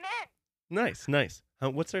checking in. Nice.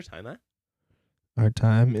 What's our time at? Our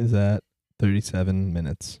time is at 37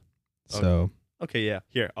 minutes. Okay. So, Okay, yeah.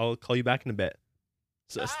 Here, I'll call you back in a bit.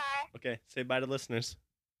 So, Bye. okay, say bye to listeners.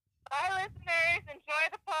 Bye, listeners. Enjoy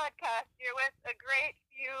the podcast. You're with a great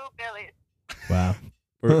few Billies. wow.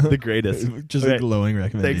 We're the greatest. Just Okay. a glowing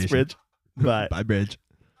recommendation. Thanks, Bridge. Bye. Bye, Bridge.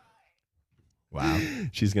 Wow.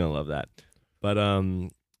 She's gonna love that. But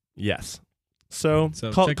yes. So,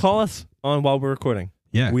 So call check- call us on while we're recording.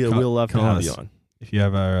 Yeah. We'll love to call have us. you on. If you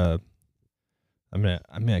have our, I'm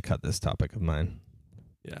gonna cut this topic of mine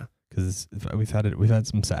Yeah. because we've had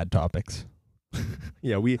some sad topics.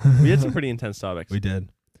 Yeah, we had some pretty intense topics. We did.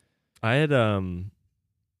 I had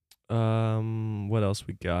what else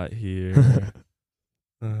we got here?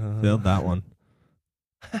 Nailed that one.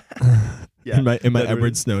 Yeah, In my that Edward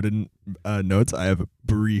really- Snowden notes, I have a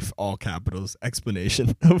brief all capitals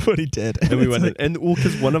explanation of what he did. And we It's went like- in, and well,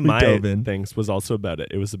 because one of we my dove in. things was also about it.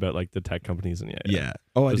 It was about like the tech companies and Yeah.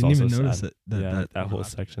 Oh, I It was didn't even also notice sad. it. That that whole overlap.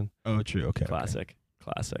 section. Oh, true. Okay. Classic.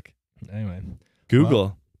 Okay. Anyway.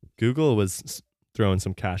 Google was throwing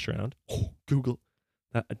some cash around. Google.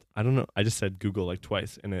 I don't know. I just said Google like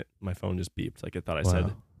twice, and my phone just beeped. Like it thought I said,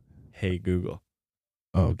 Wow. "Hey Google."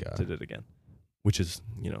 Oh god. Did it again, which is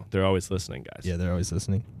they're always listening, guys. Yeah, they're always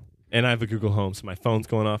listening. And I have a Google Home, so my phone's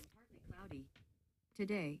going off. Partly cloudy.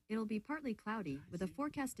 Today, it'll be partly cloudy with a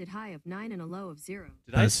forecasted high of 9 and a low of 0.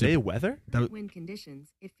 Did I That's say weather? Wind conditions,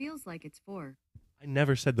 it feels like it's 4. I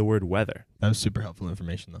never said the word weather. That was super helpful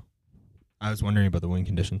information, though. I was wondering about the wind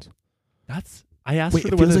conditions. I asked Wait, for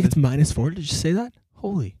it the feels weather. like it's -4. Did you say that?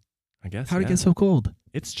 Holy! I guess. How'd yeah. it get so cold?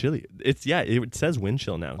 It's chilly. It says wind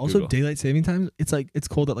chill now. Also, Google. daylight saving time. It's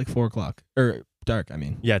cold at like 4:00 or dark. I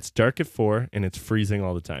mean, Yeah, it's dark at 4 and it's freezing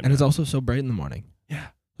all the time. and it's now. also so bright in the morning. Yeah.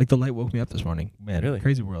 Like the light woke me up this morning. Man, Really?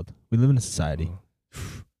 crazy world. We live in a society.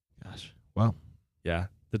 Oh. Gosh. Well, Yeah,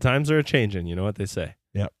 the times are a changing. You know what they say.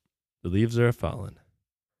 Yep. The leaves are a falling.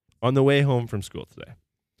 On the way home from school today.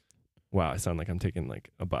 Wow, I sound like I'm taking like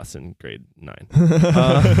a bus in grade 9.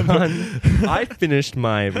 I finished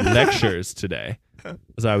my lectures today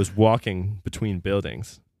as I was walking between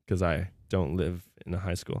buildings because I don't live in a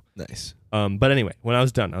high school. nice. But anyway, when I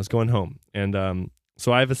was done, I was going home, and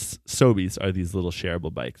so I have Sobeys are these little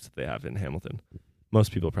shareable bikes that they have in Hamilton,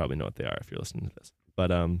 Most people probably know what they are if you're listening to this.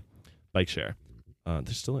 But bike share.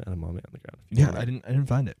 There's still an edamame on the ground. If you Yeah, want it. I didn't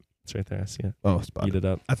find it. It's right there. I see it. Oh, Eat spotted. it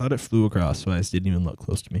up. I thought it flew across, so I just didn't even look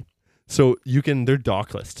close to me. So they're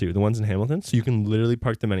dockless too, the ones in Hamilton. So you can literally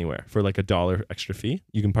park them anywhere for like $1 extra fee.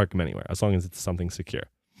 You can park them anywhere as long as it's something secure.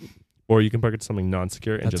 Or you can park it to something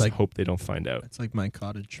non-secure and That's just like- hope they don't find out. It's like my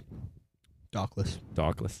cottage. Dockless.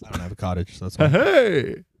 Dockless. I don't have a cottage, so that's why.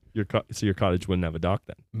 Hey! So your cottage wouldn't have a dock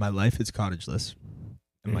then. My life is cottageless, and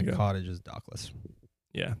There my you go. cottage is dockless.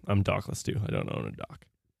 Yeah, I'm dockless too. I don't own a dock.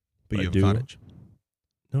 But I you have do. a cottage.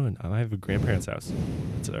 No, I have a grandparents' house.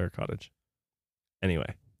 It's our cottage.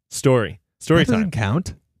 Anyway, story That time. doesn't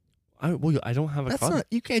count. I don't have a That's cottage. not.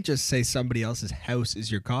 You can't just say somebody else's house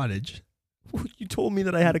is your cottage. You told me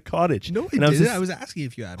that I had a cottage. No, I And I was didn't. just- I was asking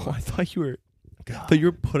if you had Oh, one. I thought you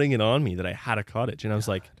were putting it on me that I had a cottage, and I was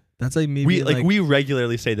like, That's like maybe we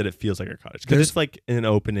regularly say that it feels like our cottage because There's- it's like an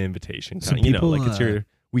open invitation Some kind of, people, like it's your.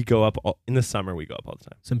 We go up in the summer. We go up all the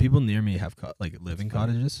time. some people near me have live in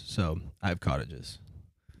cottages, so I have cottages.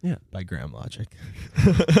 Yeah. By Graham logic.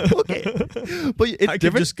 Okay, but it's I could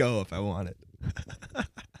different. just go if I wanted.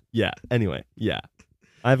 Yeah. Anyway, yeah,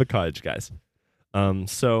 I have a cottage, guys.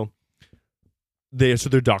 So they're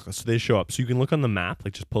dockless. So they show up. So you can look on the map,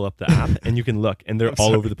 like just pull up the app, and you can look, and they're I'm all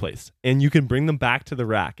sorry. over the place. And you can bring them back to the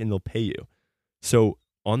rack, and they'll pay you. So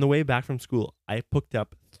on the way back from school, I picked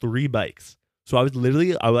up 3 bikes. So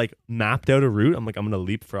I like mapped out a route. I'm like, I'm gonna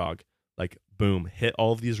leapfrog, like boom, hit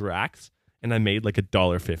all of these racks, and I made like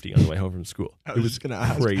 $1.50 on the way home from school. I It was was just gonna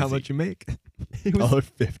ask crazy. how much you make. It was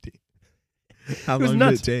 $1.50. How It was long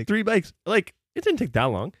nuts. did it take? 3 bikes. Like, it didn't take that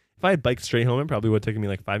long. If I had biked straight home, it probably would have taken me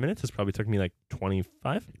like 5 minutes. This probably took me like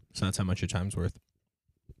 25. So that's how much your time's worth.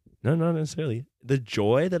 No, not necessarily. The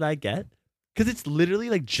joy that I get, because it's literally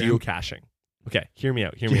like Jim. geocaching. Okay, hear me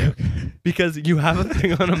out. Because you have a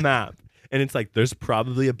thing on a map, and it's like, there's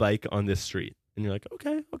probably a bike on this street. And you're like,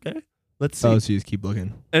 okay, let's see. Oh, so you just keep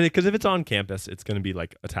looking. And because if it's on campus, it's going to be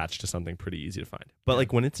like attached to something pretty easy to find. But Yeah.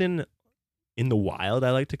 like when it's in the wild,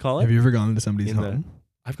 I like to call it. Have you ever gone into somebody's In the- home?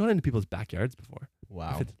 I've gone into people's backyards before.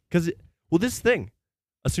 Wow. Because this thing,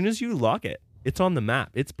 as soon as you lock it, it's on the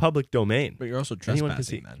map. It's public domain. But you're also Anyone can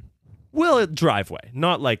trespassing see. then. Well, driveway,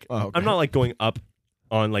 not like Oh, okay. I'm not like going up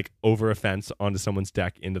on like over a fence onto someone's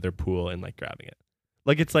deck into their pool and like grabbing it.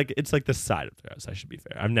 Like it's like the side of their house. I should be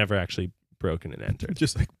fair. I've never actually broken and entered.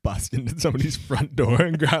 Just like bust into somebody's front door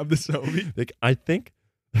and grab the Sobe. Like I think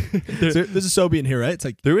There's a Sobe in here, right? It's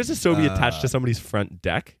like there was a Sobe attached Uh, to somebody's front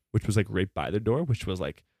deck, which was like right by their door, which was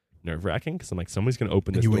like nerve wracking because I'm like somebody's gonna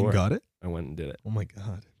open and this you went door. and got it. I went and did it. Oh my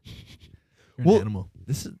god. You're Well, an animal.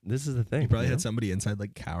 This is the thing. You probably you know? had somebody inside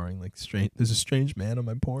like cowering, like strange. There's a strange man on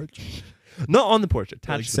my porch. Not on the porch, Like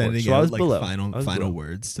attached to the porch. sending So I out was like below. final I was final below.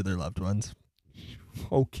 words to their loved ones.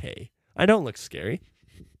 Okay, I don't look scary.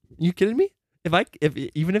 You kidding me? If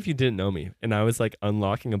even if you didn't know me and I was like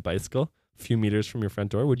unlocking a bicycle a few meters from your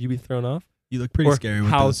front door, would you be thrown off? You look pretty Or scary with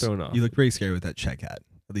how those. thrown off? You look pretty scary with that check hat,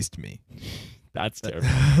 at least to me. That's terrible.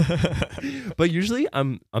 But usually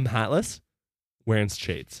I'm hatless, wearing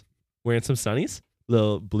shades, wearing some sunnies,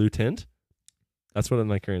 little blue tint. That's what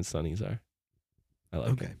my current sunnies are. I like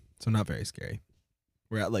Okay, it. so not very scary.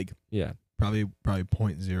 We're at like Yeah, probably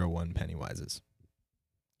 0.01 pennywises.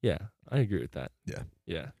 yeah, I agree with that. Yeah.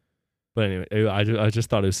 Yeah. But anyway, I just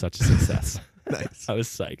thought it was such a success. Nice. I was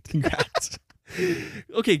psyched. Congrats.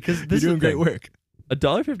 Okay, because You're this doing is great work.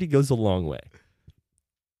 $1.50 goes a long way.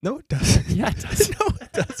 No, it doesn't. Yeah, it does. No,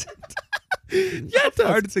 it doesn't. Yeah, it How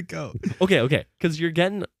far does. does it go? Okay, because you're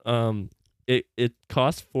getting it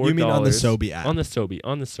costs $4. You mean on the Sobe app? On the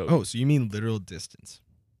Sobe. Oh, so you mean literal distance?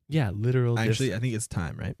 Yeah, literal. Actually, distance. I think it's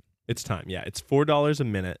time, right? It's time. Yeah, it's $4 a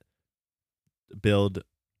minute. Build.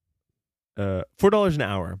 $4 an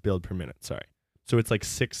hour. Build per minute. Sorry. So it's like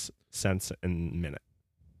 6 cents a minute.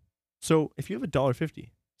 So if you have $1.50,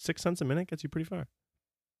 6 cents a minute gets you pretty far.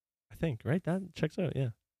 I think, right? That checks out. Yeah.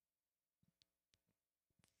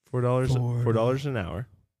 $4 an hour.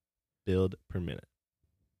 Build per minute.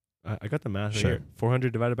 I got the math right Sure. here.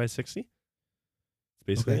 400 divided by 60.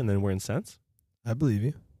 Basically, Okay. and then we're in cents. I believe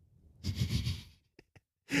you.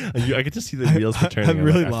 I get to see the wheels turning. I'm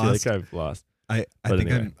really I lost. feel like I've lost. I But think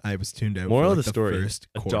anyway. I was tuned out. Moral for of like the story: first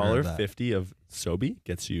quarter of that. $1.50 of Sobe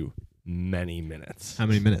gets you many minutes. How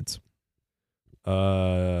many minutes?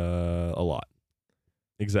 A lot.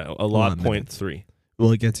 Exactly. A lot. of Point minutes. 3.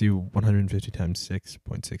 Well, it gets you 150 times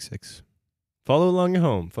 6.66 Follow along at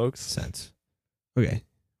home, folks. cents. Okay.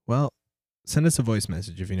 Well, send us a voice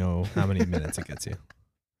message if you know how many minutes it gets you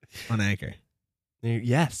on Anchor.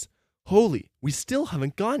 Yes. Holy, we still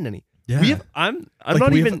haven't gotten any. Yeah. I'm Like,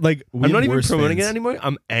 not we even have, like we I'm have not even worse promoting it fans. anymore.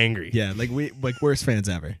 I'm angry. Yeah, like we like worst fans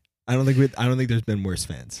ever. I don't think there's been worse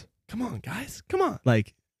fans. Come on, guys. Come on.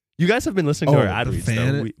 Like You guys have been listening to our ad the reads.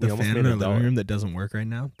 fan, though. We the almost fan made in our $1. living room that doesn't work right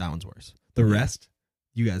now. That one's worse. The rest,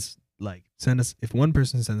 you guys like send us. If one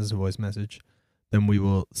person sends us a voice message, then we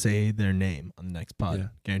will say their name on the next pod. Yeah.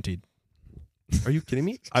 Guaranteed. Are you kidding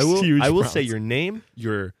me? Huge I will say promise. your name,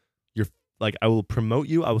 your like I will promote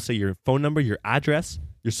you. I will say your phone number, your address,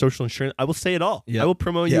 your social insurance. I will say it all. Yep. I will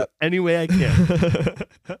promote you Yep. any way I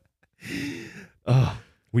can.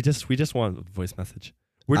 We just want a voice message.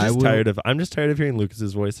 We're I just will- tired of. I'm just tired of hearing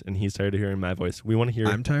Lucas's voice, and he's tired of hearing my voice. We want to hear.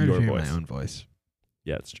 I'm tired your of hearing voice. my own voice.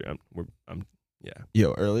 Yeah, it's true. I'm. Yeah.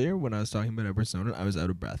 Yo, earlier when I was talking about Edward Snowden, I was out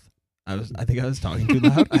of breath. I think I was talking too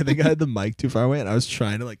loud. I think I had the mic too far away, and I was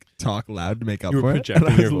trying to like talk loud to make up You were for it. And projecting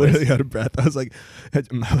I was your literally voice. out of breath. I was like,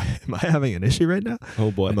 am I having an issue right now? Oh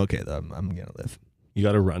boy, I'm okay though. I'm gonna live. you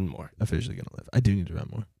got to run more. Officially gonna live. I do need to run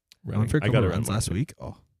more. I Running. went for a I couple gotta of runs run more, last too. week.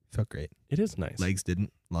 Oh, felt great. It is nice. Legs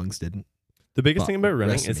didn't. Lungs didn't. The biggest but thing about the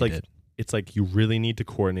running rest of is me like did. it's like you really need to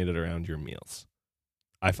coordinate it around your meals.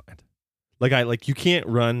 I find, like you can't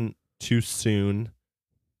run too soon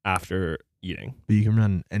after eating. But you can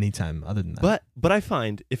run anytime other than that. But I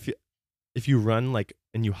find if you run like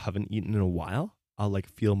and you haven't eaten in a while, I'll like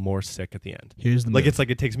feel more sick at the end. here's the Like move. it's like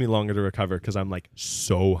it takes me longer to recover because I'm like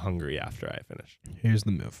so hungry after I finish. Here's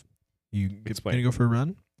the move. You Explain. gonna go for a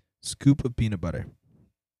run? Scoop of peanut butter.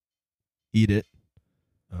 Eat it.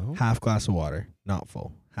 Oh, Half glass of water, not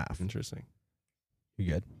full. Half. interesting.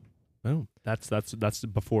 You good? Oh, that's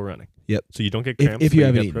before running. Yep. So you don't get If, cramps. if but you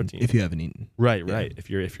haven't get eaten. protein. If you haven't eaten. right. yeah. If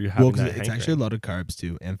you're having Well, 'cause that it's hankering. actually a lot of carbs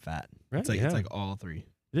too and fat. right, It's like yeah. it's like all three.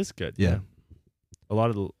 It is good. Yeah. A lot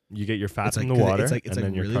of you get your fat It's from like- the 'cause water, it's and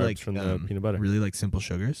then your really carbs like, from the peanut butter. Really like simple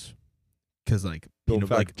sugars. Because like Don't peanut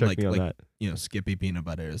fact check me on that. Skippy peanut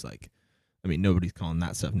butter is like, I mean, nobody's calling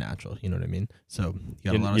that stuff natural. You know what I mean? So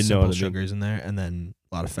you got a lot of you know simple what I mean. sugars in there, and then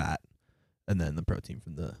a lot of fat, and then the protein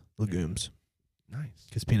from the legumes. Nice.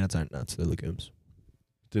 Because peanuts aren't nuts; they're legumes.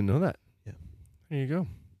 Didn't know that. Yeah. There you go.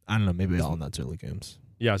 I don't know. Maybe all nuts are legumes.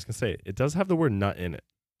 Yeah, I was gonna say it does have the word nut in it.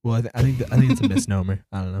 Well, I think it's a misnomer.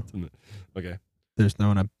 I don't know. Okay. They're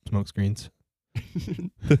throwing up smoke screens.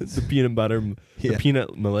 the peanut butter, the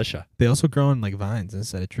peanut militia. They also grow in like vines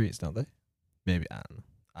instead of trees, don't they? Maybe I don't know.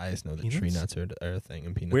 I just know that tree Peanuts? nuts are a thing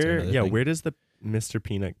and peanuts are Where another thing. where does the Mr.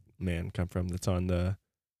 Peanut Man come from? That's on the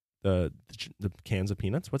cans of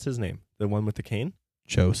peanuts. What's his name? The one with the cane?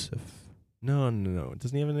 Joseph. No.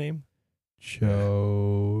 Doesn't he have a name?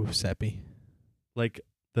 Giuseppe. Like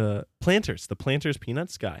the Planters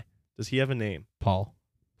Peanuts guy. Does he have a name? Paul.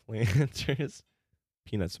 Planters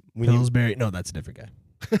Peanuts. We need- Pillsbury. No, that's a different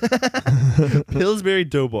guy. Pillsbury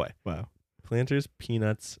Doughboy. Wow. Planters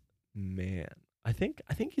Peanuts Man. I think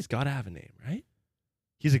he's got to have a name, right?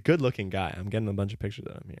 He's a good-looking guy. I'm getting a bunch of pictures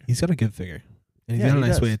of him here. He's got a good figure. And he's Yeah, got a he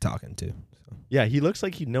nice does. way of talking too. So. Yeah, he looks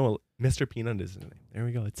like he'd know Mr. Peanut is his name. There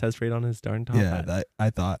we go. It says right on his darn top Yeah, hat. I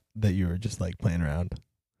thought that you were just like playing around.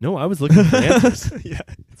 No, I was looking for answers. Yeah.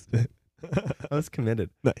 I was committed.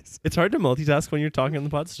 Nice. It's hard to multitask when you're talking on the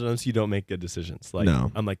pod. Sometimes you don't make good decisions. Like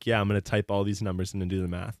No. I'm like, yeah, I'm gonna type all these numbers in and do the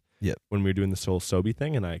math. Yep. When we were doing this whole Sobe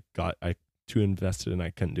thing, and I too invested and I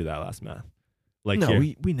couldn't do that last math. Like no,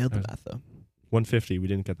 here, we nailed the There's- math though. 150. We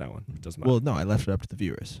didn't get that one. It doesn't matter. Well, no, I left it up to the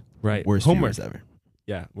viewers. right. Worst Homework. viewers ever.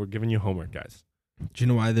 Yeah, we're giving you homework, guys. Do you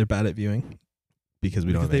know why they're bad at viewing? Because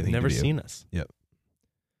we don't. Because Have they've anything never to view. seen us.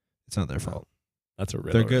 It's not their fault. That's a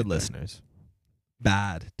riddle. They're right good there. listeners.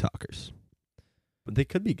 Bad talkers. But they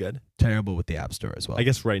could be good. Terrible with the App Store as well. I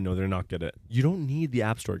guess right. No, they're not good at. You don't need the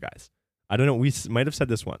App Store, guys. I don't know. We might have said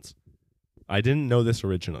this once. I didn't know this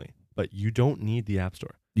originally, but you don't need the App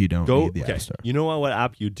Store. you don't Go. need the Okay. App Store. You know what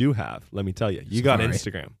app you do have? Let me tell you. You got Safari.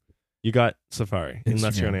 Instagram. You got Safari.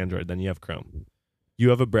 Unless you're on Instagram. Android, then you have Chrome. You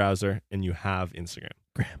have a browser and you have Instagram.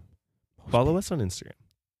 Graham. Follow us on Instagram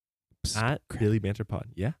Psst, at Graham. Billy Banter Pod.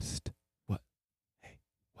 Yeah. Psst.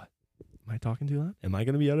 Am I talking too loud? Am I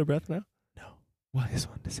going to be out of breath now? No. What? I just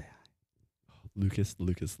wanted to say hi. Lucas.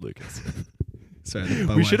 Sorry.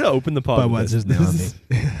 We should have opened the pod. with Budweiser's this.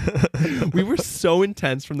 nailing me. We were so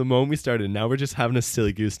intense from the moment we started. Now we're just having a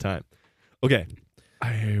silly goose time. Okay. What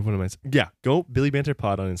am I saying? Yeah. Go Billy Banter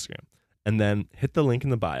Pod on Instagram and then hit the link in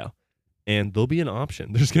the bio and there'll be an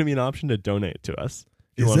option. There's going to be an option to donate to us.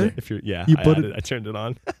 If you Is want there? it, if you're, yeah, You I put added it- I turned it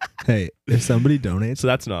on. Hey, if somebody donates, So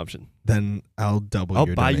that's an option. then I'll double I'll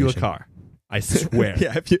your buy you a donation. car. I swear.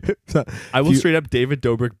 Yeah, if you I will you- straight up David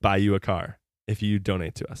Dobrik buy you a car if you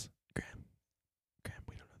donate to us. Graham,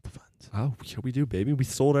 we don't have the funds. Oh, yeah, we do, baby. We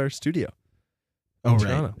sold our studio. Oh, in right.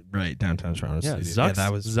 Toronto. Right. Downtown Toronto. Yeah, studio. Zuck's-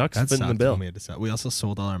 that was Zuck's that fitting the sucked bill. when we had to sell. We also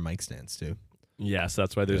sold all our mic stands too. Yes,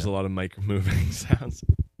 that's why there's Yeah. a lot of mic moving sounds.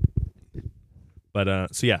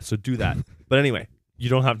 But so do that. But anyway, you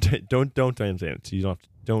don't have to don't donate it. So you don't have to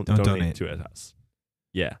don't donate donate. to us.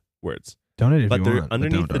 Yeah, words. Donate if But you there want. but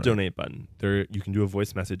underneath don't the donate. donate button, there you can do a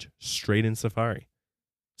voice message straight in Safari.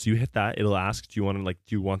 So you hit that, it'll ask, do you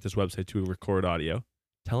want this website to record audio?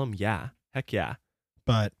 Tell them yeah. Heck yeah.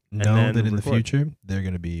 But know then that in the record. future they're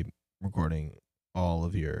going to be recording all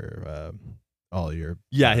your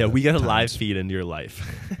Yeah, we get a times. live feed into your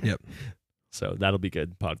life. Yep. So that'll be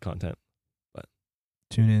good pod content.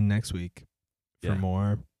 Tune in next week for Yeah.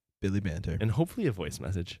 more Billy banter. And hopefully a voice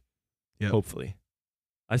message. Yep. Hopefully.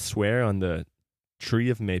 I swear on the tree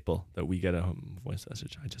of maple that we get a voice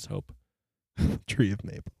message. I just hope. Tree of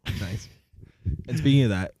maple. Nice. And speaking of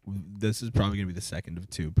that, this is probably going to be the second of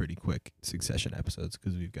two pretty quick succession episodes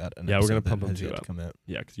because we've got an Yeah, we're gonna episode that pump them has two yet to up. come out.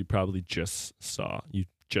 Yeah, because you probably just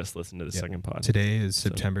listened to the Yep. second pod. Today is So-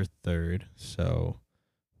 September 3rd, so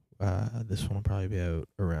this one will probably be out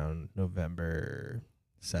around November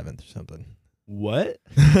 7th or something. What?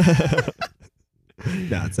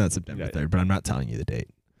 No, it's not September Yeah. 3rd, but I'm not telling you the date.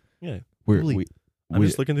 Yeah. We're, Holy- we, I'm we-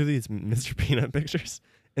 just looking through these Mr. Peanut pictures,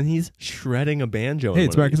 and he's shredding a banjo. hey, in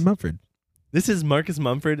it's one of Marcus these. Mumford. This is Marcus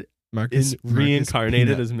Mumford Marcus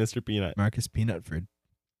reincarnated Peanut, as Mr. Peanut. Marcus Peanutford.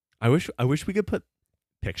 I wish we could put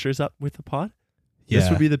pictures up with the pod. Yeah, This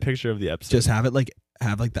would be the picture of the episode. just have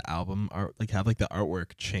the album art, have the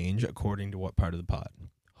artwork change according to what part of the pod.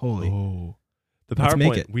 Holy, Oh. The Let's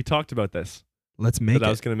make PowerPoint. it. We talked about this. let's make That I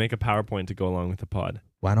was it. going to make a PowerPoint to go along with the pod.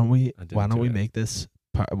 Why don't we? I didn't Why don't do we it. make this?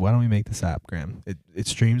 Why don't we make this app, Graham? It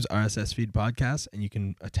streams RSS feed podcasts, and you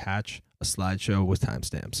can attach a slideshow with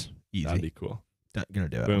timestamps. Easy. That'd be cool. Gonna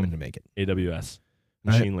do it. Boom. I'm gonna make it. AWS.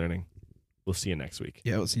 All right. Machine learning. We'll see you next week.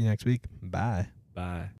 Yeah, we'll see you next week. Bye. Bye.